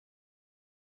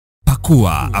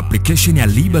Pakua application ya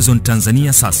Libazon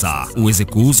Tanzania sasa uweze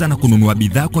kuuza na kununua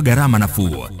bidhaa kwa gharama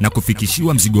nafuu na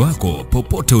kufikishiwa mzigo wako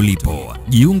popote ulipo.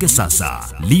 Jiunge sasa.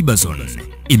 Libazon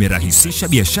imerahisisha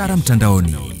biashara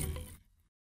mtandaoni.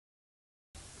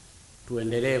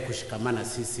 Tuendelee kushikamana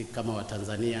sisi kama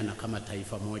Watanzania na kama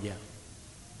taifa moja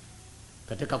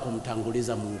katika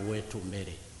kumtanguliza Mungu wetu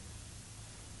mbele.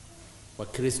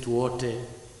 Wakristo wote,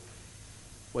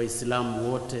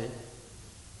 Waislamu wote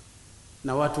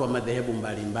na watu wa madhehebu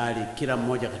mbalimbali, kila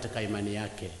mmoja katika imani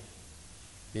yake,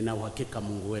 nina uhakika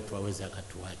Mungu wetu aweze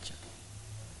akatuacha.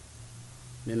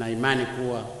 Nina imani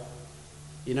kuwa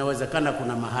inawezekana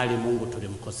kuna mahali Mungu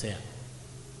tulimkosea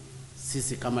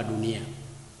sisi kama dunia.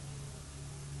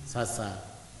 Sasa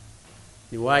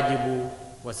ni wajibu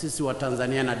wa sisi wa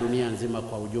Tanzania na dunia nzima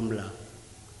kwa ujumla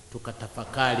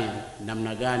tukatafakari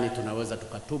namna gani tunaweza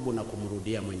tukatubu na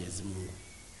kumrudia Mwenyezi Mungu.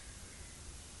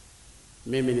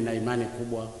 Mimi nina imani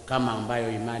kubwa kama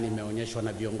ambayo imani imeonyeshwa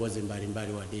na viongozi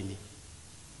mbalimbali wa dini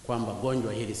kwamba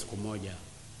gonjwa hili siku moja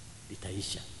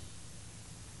litaisha.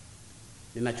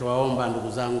 Ninachowaomba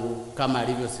ndugu zangu, kama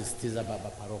alivyosisitiza baba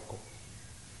paroko,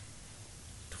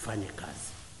 tufanye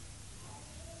kazi.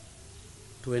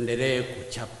 Tuendelee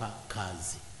kuchapa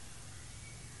kazi.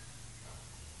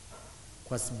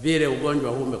 Kwa vile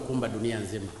ugonjwa huu umekumba dunia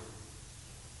nzima,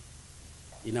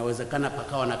 inawezekana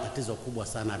pakawa na tatizo kubwa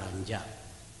sana la njaa.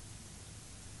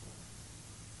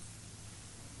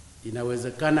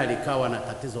 Inawezekana likawa na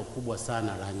tatizo kubwa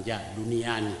sana la njaa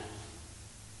duniani.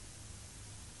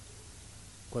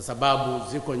 Kwa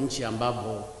sababu ziko nchi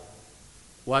ambapo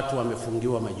watu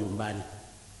wamefungiwa majumbani,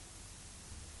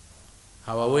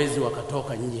 hawawezi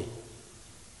wakatoka nje.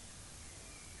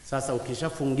 Sasa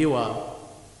ukishafungiwa,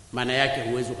 maana yake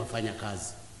huwezi ukafanya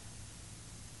kazi.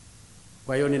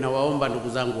 Kwa hiyo ninawaomba ndugu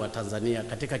zangu wa Tanzania,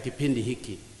 katika kipindi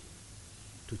hiki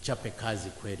tuchape kazi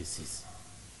kweli sisi.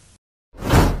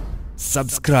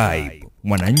 Subscribe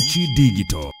Mwananchi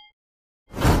Digital.